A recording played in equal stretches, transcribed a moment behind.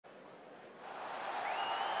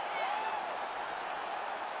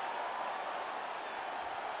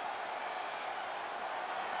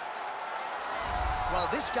Well,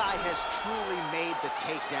 this guy has truly made the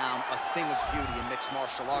takedown a thing of beauty in mixed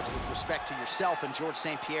martial arts. With respect to yourself and George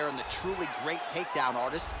St. Pierre and the truly great takedown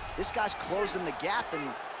artists, this guy's closing the gap and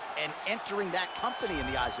entering that company in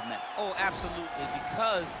the eyes of many. Oh, absolutely,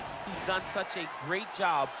 because he's done such a great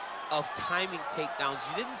job of timing takedowns.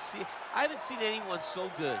 I haven't seen anyone so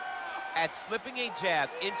good at slipping a jab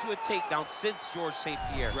into a takedown since George St.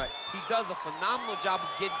 Pierre. Right. He does a phenomenal job of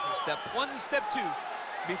getting from step one to step two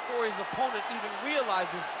before his opponent even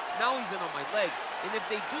realizes now he's in on my leg. And if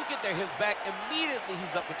they do get their hips back, immediately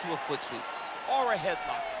he's up into a foot sweep or a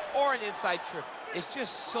headlock or an inside trip. It's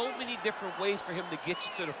just so many different ways for him to get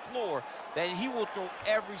you to the floor that he will throw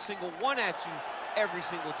every single one at you every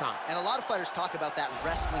single time. And a lot of fighters talk about that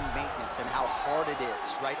wrestling maintenance and how hard it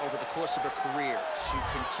is, right, over the course of a career to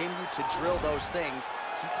continue to drill those things.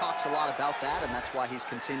 He talks a lot about that, and that's why he's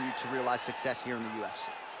continued to realize success here in the UFC.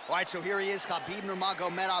 All right, so here he is, Khabib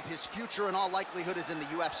Nurmagomedov. His future, in all likelihood, is in the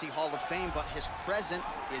UFC Hall of Fame, but his present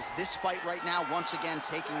is this fight right now, once again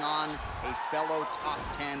taking on a fellow top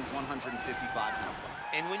 10, 155-pound fighter.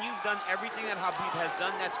 And when you've done everything that Khabib has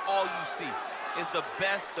done, that's all you see, is the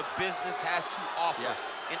best the business has to offer.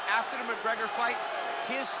 Yeah. And after the McGregor fight,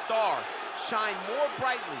 his star shined more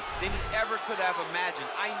brightly than he ever could have imagined.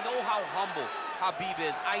 I know how humble Khabib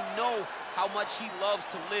is. I know how much he loves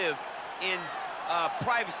to live in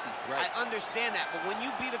privacy. Right. I understand that, but when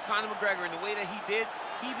you beat a Conor McGregor in the way that he did,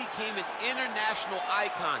 he became an international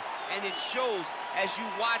icon, and it shows as you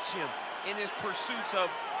watch him in his pursuits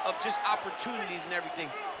of just opportunities and everything.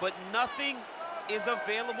 But nothing is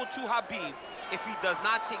available to Khabib if he does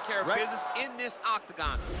not take care of business in this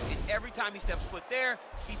octagon. And every time he steps foot there,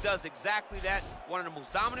 he does exactly that. One of the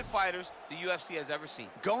most dominant fighters the UFC has ever seen.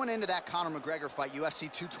 Going into that Conor McGregor fight, UFC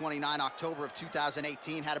 229, October of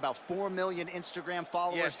 2018, had about 4 million Instagram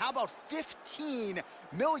followers. Yes. How about 15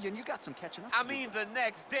 million? You got some catching up to do. I mean, the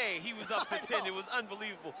next day, he was up to 10. It was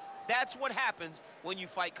unbelievable. That's what happens when you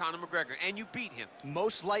fight Conor McGregor, and you beat him.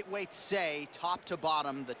 Most lightweights say, top to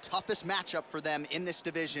bottom, the toughest matchup for them in this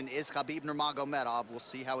division is Khabib Nurmagomedov. We'll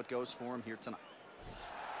see how it goes for him here tonight.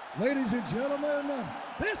 Ladies and gentlemen,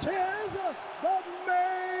 this is the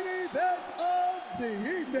main event of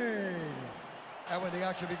the evening. And when the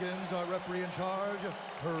action begins, our referee in charge,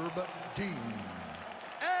 Herb Dean.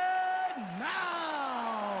 And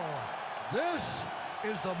now, this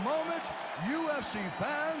is the moment UFC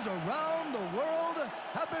fans around the world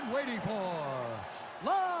have been waiting for.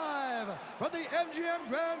 Live from the MGM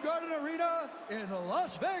Grand Garden Arena in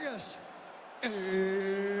Las Vegas, it's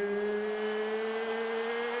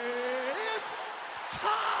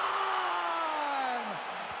time!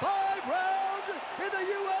 5 rounds in the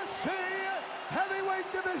UFC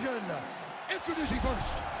heavyweight division. Introducing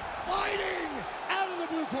first, fighting out of the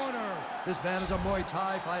blue corner. This man is a Muay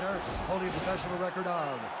Thai fighter, holding a professional record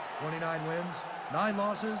of 29 wins, 9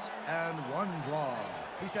 losses, and 1 draw.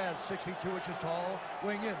 He stands 6 feet 2 inches tall,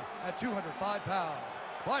 weighing in at 205 pounds.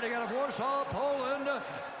 Fighting out of Warsaw, Poland,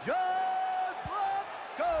 John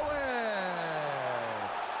Blachowicz.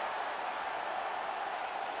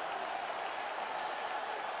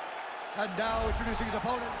 And now introducing his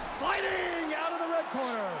opponent, fighting out of the red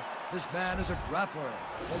corner. This man is a grappler,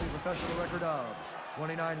 holding a professional record of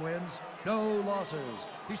 29 wins, no losses.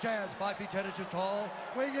 He stands 5 feet 10 inches tall,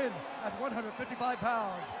 weighing in at 155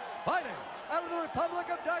 pounds. Fighting out of the Republic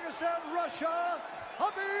of Dagestan, Russia,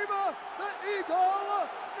 Khabib the Eagle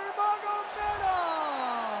Nurmagomedov.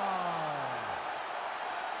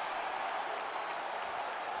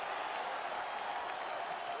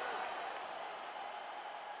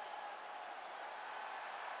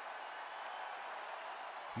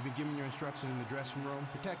 You've been given your instructions in the dressing room.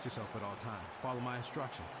 Protect yourself at all times. Follow my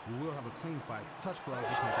instructions. We will have a clean fight. Touch gloves,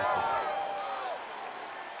 just make it quick.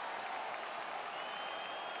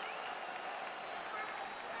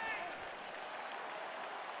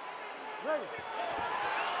 Ready.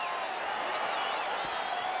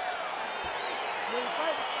 Ready,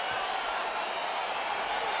 fight.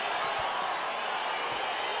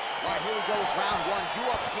 All right, here we go with round 1. You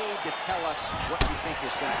are paid to tell us what you think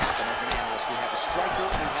is going to happen as an analyst. We have a striker,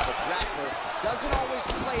 we have a grappler. Doesn't always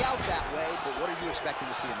play out that way, but what are you expecting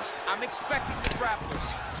to see in this one? I'm expecting the grappler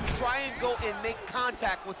to try and go and make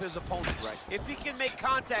contact with his opponent. Right. If he can make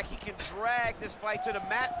contact, he can drag this fight to the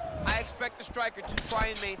mat. I expect the striker to try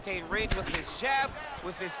and maintain range with his jab,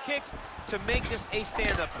 with his kicks, to make this a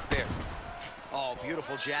stand-up affair. Oh,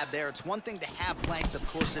 beautiful jab there. It's one thing to have length, of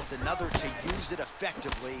course, it's another to use it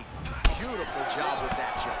effectively. Beautiful job with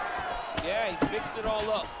that jab. Yeah, he fixed it all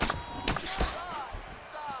up.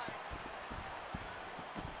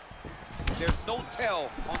 There's no tell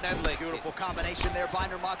on that leg Beautiful kick. combination there by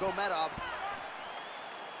Nurmagomedov.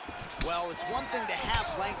 Well, it's one thing to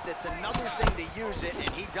have length, it's another thing to use it, and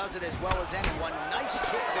he does it as well as anyone. Nice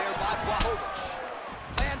kick there by Blachowicz.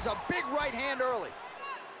 Lands a big right hand early.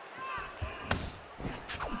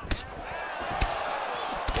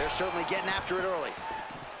 They're certainly getting after it early.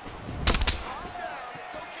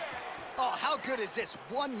 Oh, how good is this?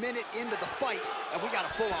 1 minute into the fight, and we got a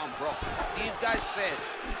full-on brawl. These guys said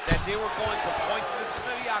that they were going to point this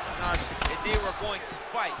into the octagon and they were going to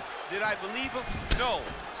fight. Did I believe them? No.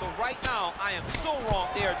 So right now, I am so wrong.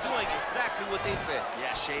 They are doing exactly what they said.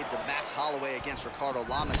 Yeah, shades of Max Holloway against Ricardo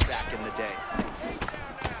Lamas back in the day.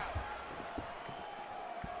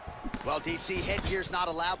 Well, DC, headgear's not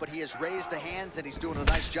allowed, but he has raised the hands, and he's doing a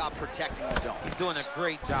nice job protecting the dome. He's doing a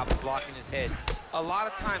great job of blocking his head. A lot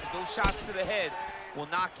of times, those shots to the head will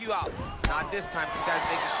knock you out. Not this time. This guy's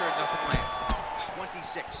making sure nothing lands.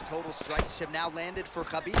 26 total strikes have now landed for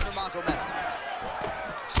Khabib Nurmagomedov.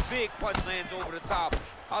 Big punch lands over the top.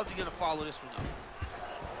 How's he going to follow this one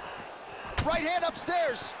up? Right hand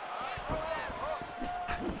upstairs.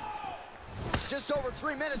 Just over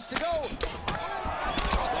 3 minutes to go.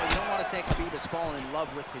 Well, you don't want to say Khabib has fallen in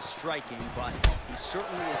love with his striking, but he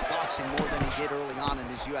certainly is boxing more than he did early on in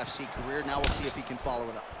his UFC career. Now we'll see if he can follow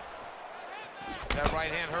it up. That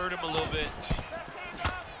right hand hurt him a little bit.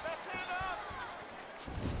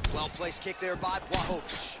 Well-placed kick there by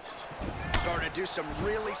Blachowicz. Starting to do some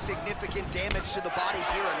really significant damage to the body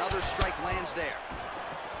here. Another strike lands there.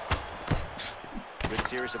 Good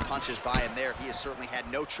series of punches by him there. He has certainly had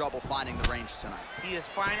no trouble finding the range tonight. He is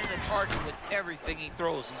finding the target with everything he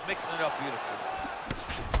throws. He's mixing it up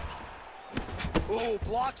beautifully. Ooh,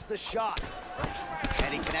 blocks the shot.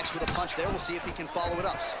 And he connects with a punch there. We'll see if he can follow it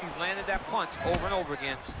up. He's landed that punch over and over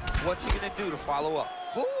again. What's he gonna do to follow up?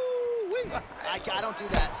 Ooh-wee. I don't do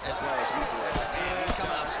that as well as you do it. Man, he's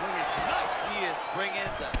coming out swinging tonight. He is bringing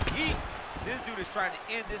the heat. This dude is trying to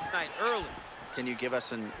end this night early. Can you give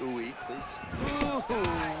us an ooh-wee, please?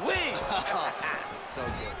 Ooh-wee! So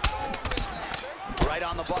good. Right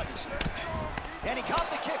on the button. And he caught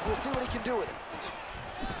the kick. We'll see what he can do with it.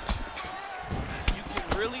 You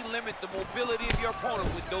can really limit the mobility of your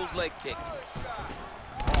opponent with those leg kicks.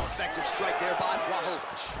 Oh, effective strike there by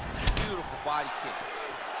Blachowicz. Beautiful body kick.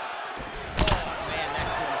 Oh, man, that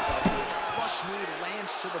couldn't have felt good. Flush knee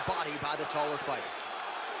lands to the body by the taller fighter.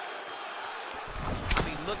 I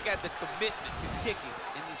mean, look at the commitment to kicking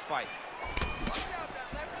in this fight. Watch out, that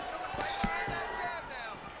left is coming right behind that jab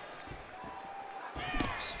now.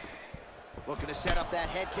 Looking to set up that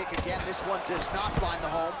head kick again. This one does not find the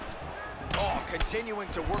home. Oh, continuing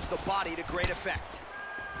to work the body to great effect.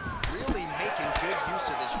 Really making good use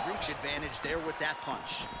of his reach advantage there with that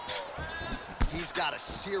punch. He's got a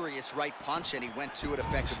serious right punch, and he went to it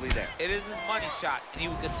effectively there. It is his money shot, and he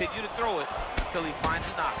will continue to throw it until he finds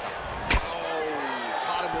a knockout. Oh,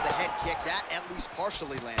 caught him with a head kick. That at least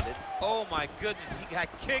partially landed. Oh, my goodness. He got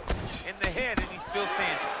kicked in the head, and he's still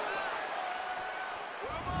standing.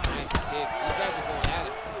 Nice kick. These guys are going at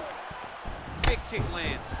it. Big kick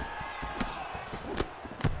lands.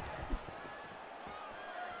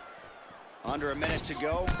 Under a minute to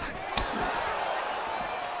go.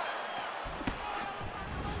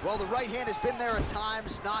 Well, the right hand has been there at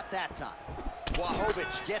times, not that time.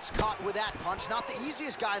 Blachowicz gets caught with that punch. Not the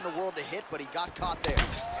easiest guy in the world to hit, but he got caught there.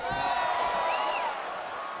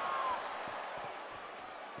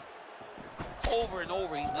 Over and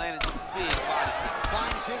over, he's landed some big body kicks.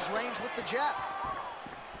 Finds his range with the jab.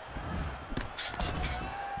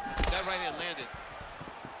 That right hand landed.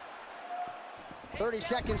 30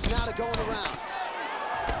 seconds now to go in the round.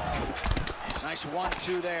 Nice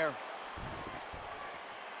 1-2 there.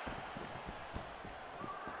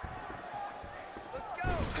 Let's go.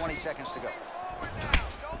 20 seconds to go.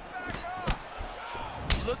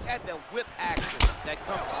 Look at the whip action that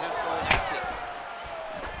comes from him throwing that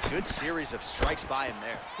kick. Good series of strikes by him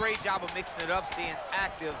there. Great job of mixing it up, staying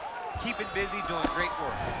active, keeping busy, doing great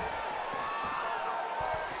work.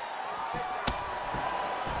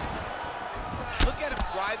 Look at him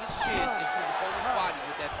drive his chin into the opponent's body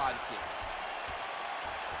with that body kick.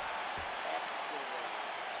 Excellent.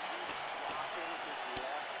 Keeps dropping his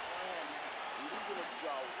left hand, leaving his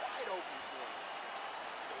jaw wide open for him.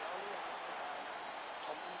 Stay on the outside.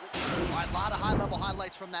 Pump him with All right, a lot of high-level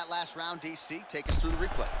highlights from that last round, DC. Take us through the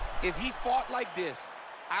replay. If he fought like this,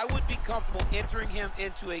 I would be comfortable entering him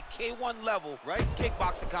into a K1 level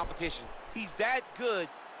kickboxing competition. He's that good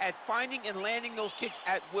at finding and landing those kicks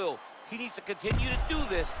at will. He needs to continue to do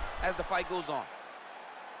this as the fight goes on.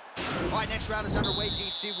 All right, next round is underway,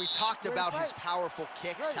 DC. We talked about his powerful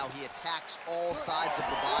kicks, how he attacks all sides of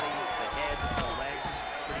the body, the head, the legs.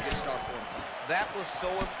 Pretty really good start for him tonight. That was so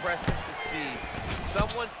impressive to see.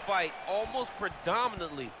 Someone fight almost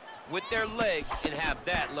predominantly with their legs and have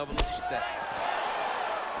that level of success.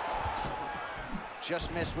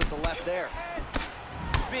 Just missed with the left there.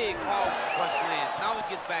 Big powerful punch lands. Now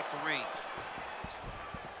he gets back to range.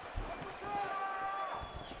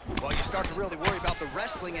 Well, you start to really worry about the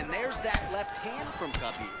wrestling, and there's that left hand from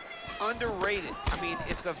Khabib. Underrated. I mean,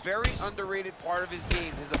 it's a very underrated part of his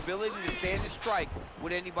game, his ability to stand and strike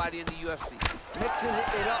with anybody in the UFC. Mixes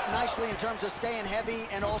it up nicely in terms of staying heavy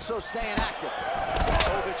and also staying active.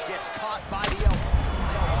 Blachowicz gets caught by the elbow.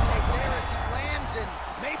 Hey, there as he lands, and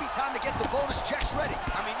maybe time to get the bonus checks ready.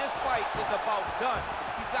 I mean, this fight is about done.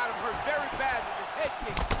 He's got him hurt very bad with his head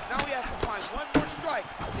kick. Now he has to find one more strike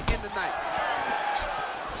to end the night.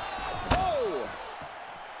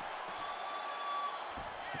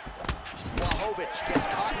 Blachowicz gets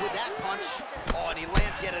caught with that punch. Oh, and he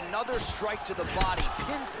lands yet another strike to the body.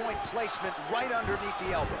 Pinpoint placement right underneath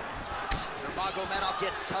the elbow. Nurmagomedov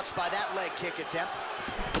gets touched by that leg kick attempt.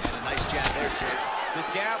 And a nice jab there, Jim. The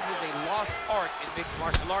jab was a lost art in mixed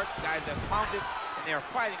martial arts. Guys have found it, and they are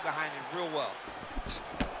fighting behind it real well.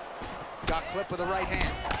 Got clipped with the right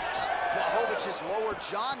hand. Blachowicz's lower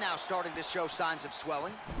jaw now starting to show signs of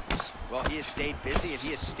swelling. Well, he has stayed busy, and he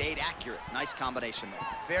has stayed accurate. Nice combination there.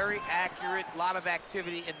 Very accurate, a lot of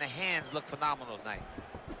activity, and the hands look phenomenal tonight.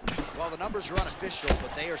 Well, the numbers are unofficial,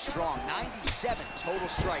 but they are strong. 97 total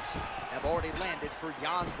strikes have already landed for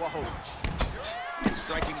Jan Blachowicz.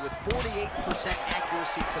 Striking with 48%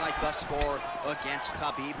 accuracy tonight thus far against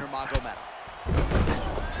Khabib Nurmagomedov.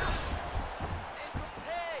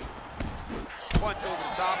 Punch over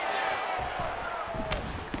the top.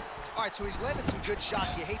 All right, so he's landed some good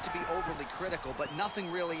shots. You hate to be overly critical, but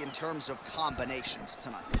nothing really in terms of combinations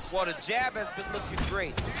tonight. Well, the jab has been looking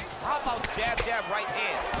great. How about jab, jab, right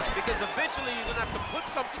hand? Because eventually you're going to have to put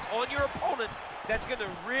something on your opponent that's going to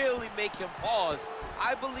really make him pause.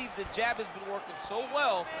 I believe the jab has been working so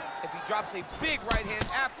well, if he drops a big right hand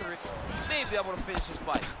after it, he may be able to finish his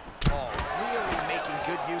fight. Oh, really making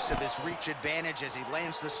good use of his reach advantage as he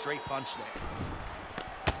lands the straight punch there.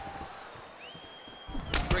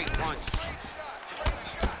 Great punch.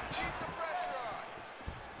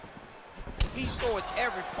 He's throwing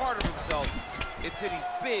every part of himself into these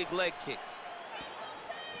big leg kicks.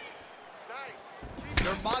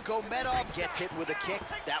 Nurmagomedov gets hit with a kick.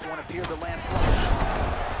 That one appeared to land flush.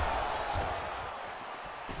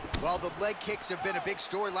 Well, the leg kicks have been a big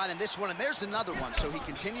storyline in this one, and there's another one. So he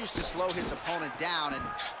continues to slow his opponent down, and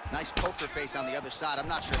nice poker face on the other side. I'm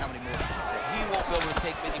not sure how many more he can take. He won't be able to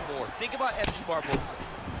take many more. Think about Edson Barboza,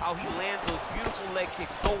 how he lands those beautiful leg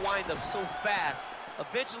kicks, no wind-up, so fast.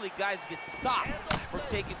 Eventually, guys get stopped from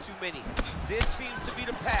taking too many. This seems to be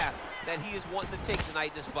the path that he is wanting to take tonight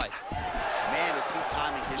in this fight. Man, is he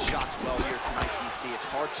timing his shots well here tonight, DC. It's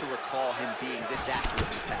hard to recall him being this accurate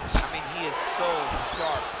in the past. I mean, he is so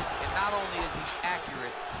sharp. And not only is he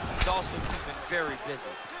accurate, he's also keeping very busy.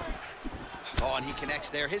 Oh, and he connects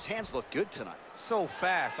there. His hands look good tonight. So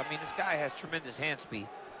fast. I mean, this guy has tremendous hand speed.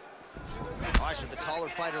 All right, so the taller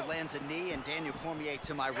fighter lands a knee, and Daniel Cormier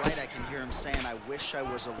to my right, I can hear him saying, I wish I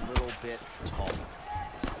was a little bit taller.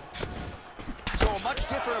 So a much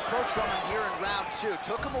different approach from him here in round two.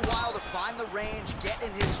 Took him a while to find the range, get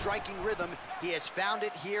in his striking rhythm. He has found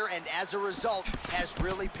it here, and as a result, has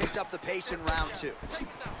really picked up the pace in round two.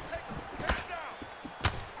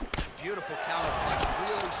 Beautiful counter punch,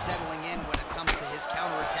 really settling in when it comes to his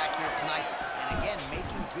counterattack here tonight. And again,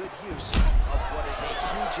 making good use of what is a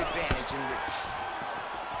huge advantage in reach.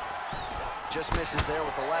 Just misses there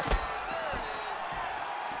with the left.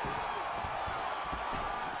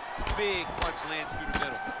 Big punch lands through the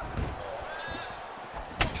middle.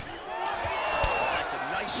 That's a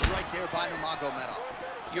nice strike there by Nurmagomedov.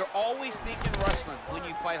 You're always thinking wrestling when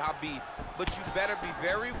you fight Khabib, but you better be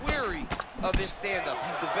very wary of his stand-up.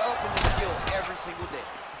 He's developing his skill every single day.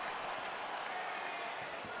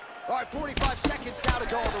 All right, 45 seconds now to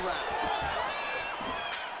go in the round.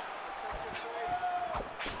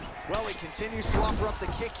 Well, he continues to offer up the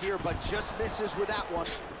kick here, but just misses with that one.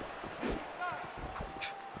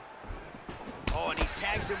 Oh, and he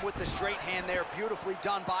tags him with the straight hand there. Beautifully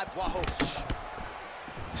done by Blachowicz.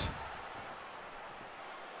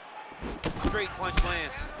 Straight punch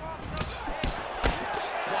lands.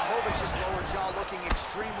 Blachowicz's lower jaw looking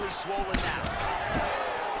extremely swollen now.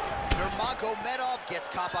 Nurmagomedov gets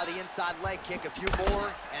caught by the inside leg kick. A few more,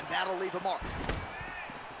 and that'll leave a mark.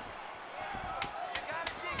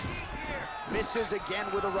 Misses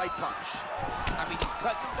again with a right punch. I mean, he's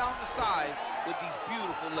cutting him down to size with these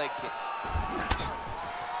beautiful leg kicks.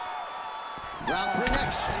 Round three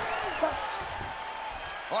next.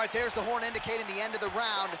 All right, there's the horn indicating the end of the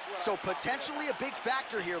round. So potentially a big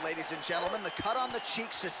factor here, ladies and gentlemen. The cut on the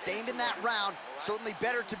cheek sustained in that round. Certainly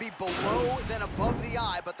better to be below than above the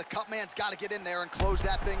eye, but the cut man's got to get in there and close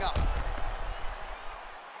that thing up.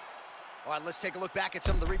 All right, let's take a look back at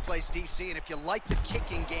some of the replays, DC. And if you like the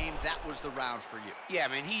kicking game, that was the round for you. Yeah,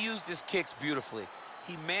 man, he used his kicks beautifully.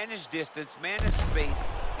 He managed distance, managed space,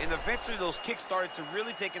 and eventually those kicks started to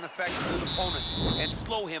really take an effect on his opponent and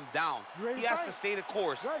slow him down. He has to stay the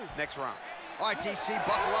course next round. All right, DC,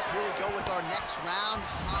 buckle up. Here we go with our next round.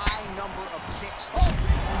 High number of kicks. He needs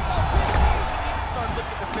to start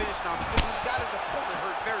looking to finish now because he's got his opponent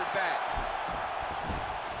hurt very bad.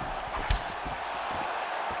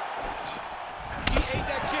 He ate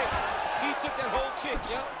that kick. He took that whole kick,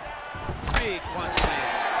 yep. Big punch,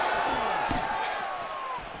 man.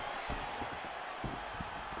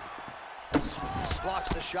 Blocks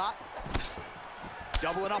the shot.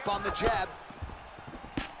 Doubling up on the jab.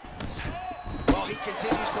 Well, he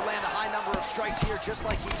continues to land a high number of strikes here, just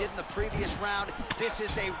like he did in the previous round. This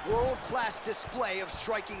is a world-class display of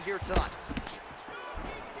striking here tonight.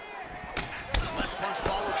 Left punch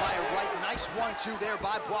followed by a right. Nice 1-2 there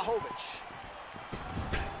by Blachowicz.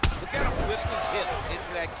 Look at him whip his hip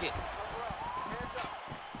into that kick.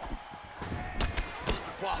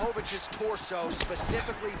 Blachowicz's torso,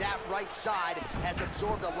 specifically that right side, has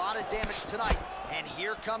absorbed a lot of damage tonight. And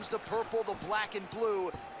here comes the purple, the black, and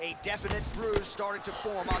blue. A definite bruise starting to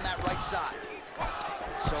form on that right side.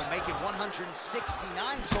 So making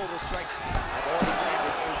 169 total strikes have already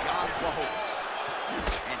landed for Jan Blachowicz.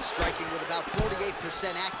 And striking with about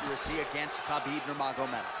 48% accuracy against Khabib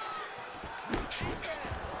Nurmagomedov.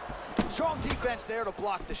 Strong defense there to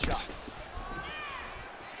block the shot.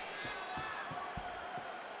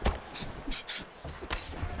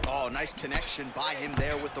 Oh, nice connection by him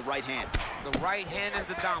there with the right hand. The right hand is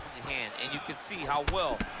the dominant hand, and you can see how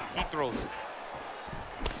well he throws it.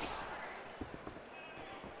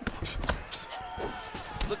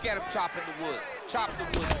 Look at him chopping the wood. Chopping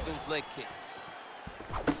the wood with those leg kicks.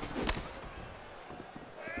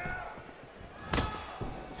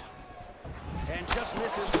 And just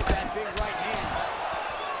misses with that big right hand.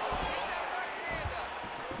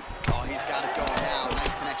 Oh, he's got it going now.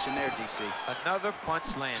 Nice connection there, DC. Another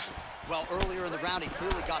punch landed. Well, earlier in the round, he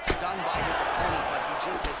clearly got stung by his opponent, but he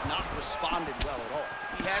just has not responded well at all.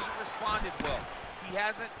 He hasn't responded well. He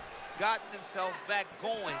hasn't gotten himself back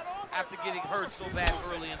going after getting hurt so bad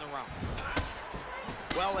early in the round.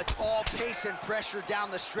 Well, it's all pace and pressure down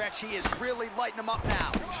the stretch. He is really lighting him up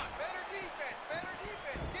now. Come on, better defense, better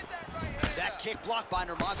defense. Get that right hand That up. kick blocked by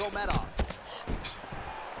Nurmagomedov.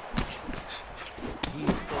 He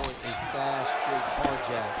is throwing a fast, straight, hard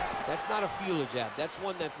jab. That's not a feeler jab. That's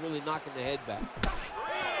one that's really knocking the head back.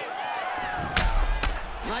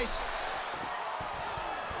 Nice.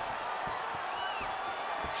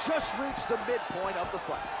 Just reached the midpoint of the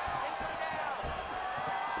fight.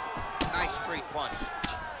 Nice straight punch.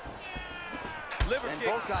 Liver And kick.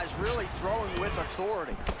 both guys really throwing with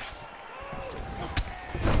authority.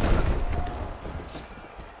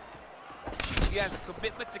 He has a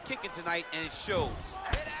commitment to kicking tonight, and it shows.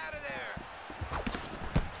 Get out of there.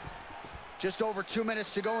 Just over 2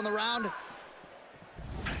 minutes to go in the round.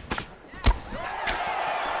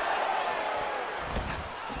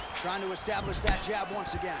 Trying to establish that jab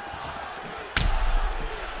once again.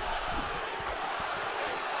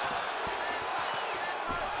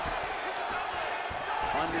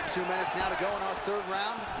 Under 2 minutes now to go in our third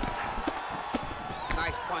round.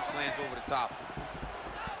 Nice punch lands over the top.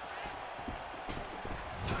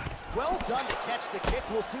 Well done to catch the kick.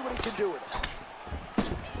 We'll see what he can do with it.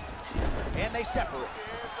 And they separate.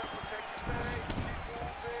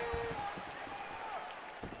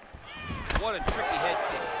 What a tricky head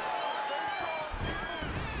kick.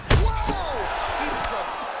 Whoa! He's in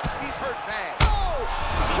trouble. He's hurt bad. Oh!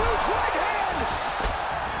 Huge right hand!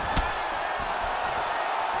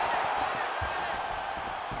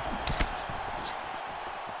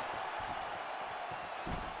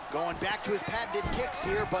 Going back to his patented kicks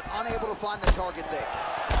here, but unable to find the target there.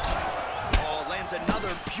 Oh, lands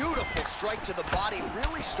another beautiful strike to the body,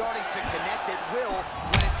 really starting to connect at will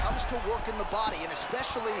when it comes to working the body, and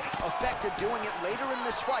especially effective doing it later in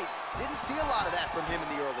this fight. Didn't see a lot of that from him in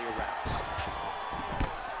the earlier rounds.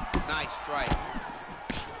 Nice strike.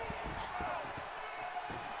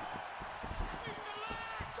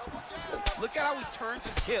 Look at how he turns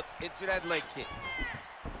his hip into that leg kick.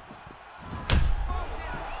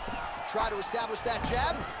 Try to establish that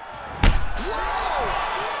jab. Whoa!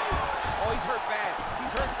 Oh, he's hurt bad.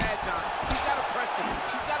 He's hurt bad, John. He's got to press him.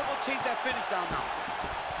 He's got to go chase that finish down now.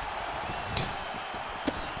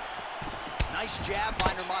 Nice Nice jab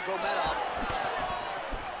by Nurmagomedov.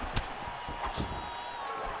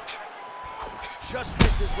 Just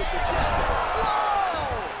misses with the jab.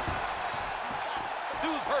 Whoa!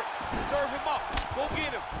 Dude's hurt. Serve him up. Go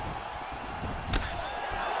get him.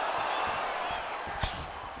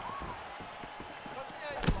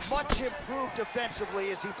 Much improved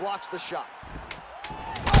defensively as he blocks the shot.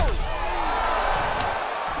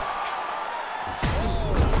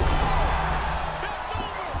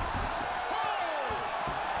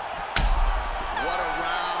 What a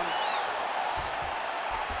round.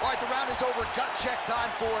 All right, the round is over. Gut check time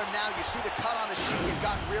for him now. You see the cut on his cheek has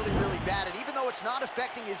gotten really, really bad. And even though it's not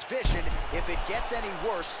affecting his vision, if it gets any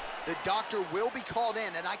worse, the doctor will be called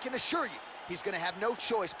in. And I can assure you, he's going to have no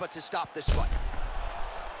choice but to stop this fight.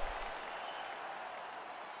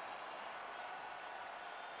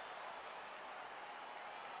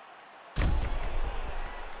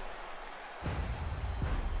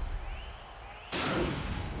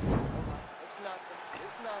 It's nothing.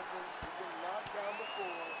 You've been knocked down before.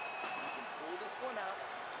 You can pull this one out.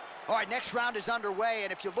 All right, next round is underway,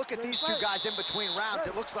 and if you look at these two guys in between rounds,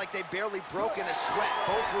 it looks like they've barely broken a sweat,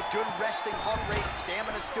 both with good resting heart rate,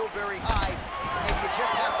 stamina still very high, and you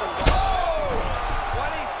just have to... Oh!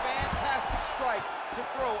 What a fantastic strike to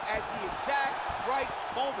throw at the exact right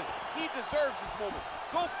moment. He deserves this moment.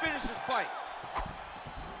 Go finish this fight.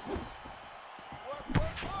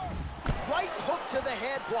 Right hook to the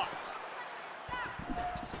head, blocked.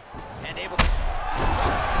 And able to...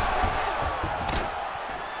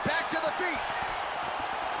 Back to the feet.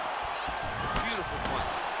 Beautiful point.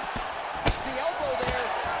 It's the elbow there.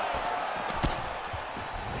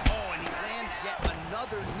 Oh, and he lands yet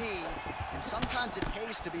another knee. And sometimes it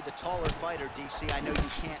pays to be the taller fighter, DC. I know you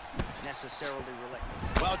can't necessarily relate.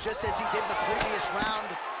 Well, just as he did in the previous round,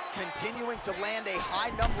 continuing to land a high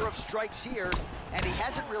number of strikes here, and he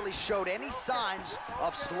hasn't really showed any signs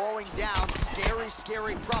of slowing down. Scary,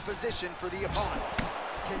 scary proposition for the opponent.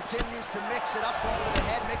 Continues to mix it up, going to the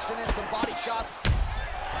head, mixing in some body shots.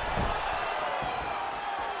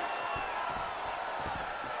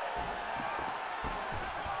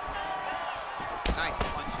 Nice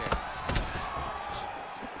punch here.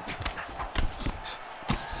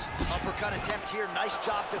 Uppercut attempt here. Nice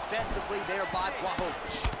job defensively there by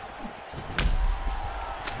Blachowicz.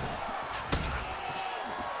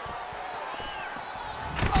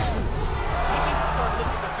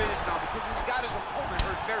 Now because he's got his opponent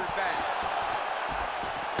hurt very bad.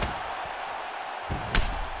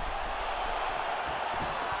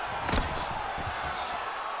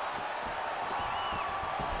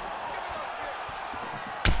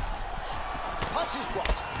 Punches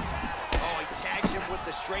blocked. Oh, he tags him with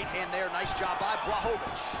the straight hand there. Nice job by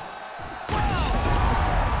Blachowicz. Wow!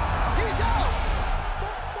 He's out!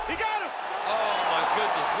 He got him! Oh my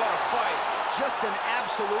goodness, what a fight. Just an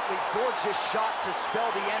absolutely gorgeous shot to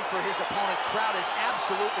spell the end for his opponent. Crowd is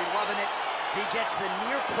absolutely loving it. He gets the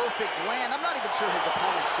near-perfect land. I'm not even sure his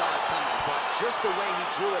opponent saw it coming, but just the way he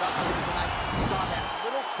drew it up here tonight, saw that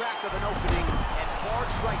little crack of an opening and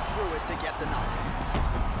barged right through it to get the knockout.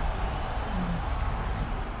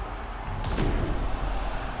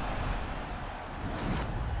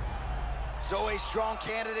 So a strong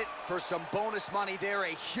candidate for some bonus money there. A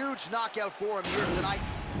huge knockout for him here tonight.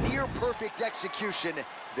 Near perfect execution.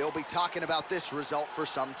 They'll be talking about this result for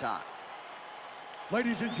some time.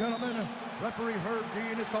 Ladies and gentlemen, referee Herb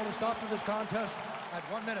Dean has called a stop to this contest at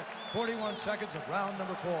 1 minute, 41 seconds of round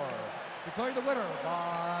number 4. Declaring the winner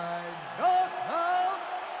by knockout,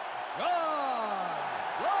 John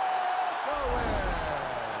Blachowicz.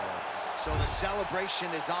 So the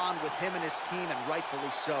celebration is on with him and his team, and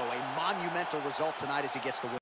rightfully so. A monumental result tonight as he gets the win.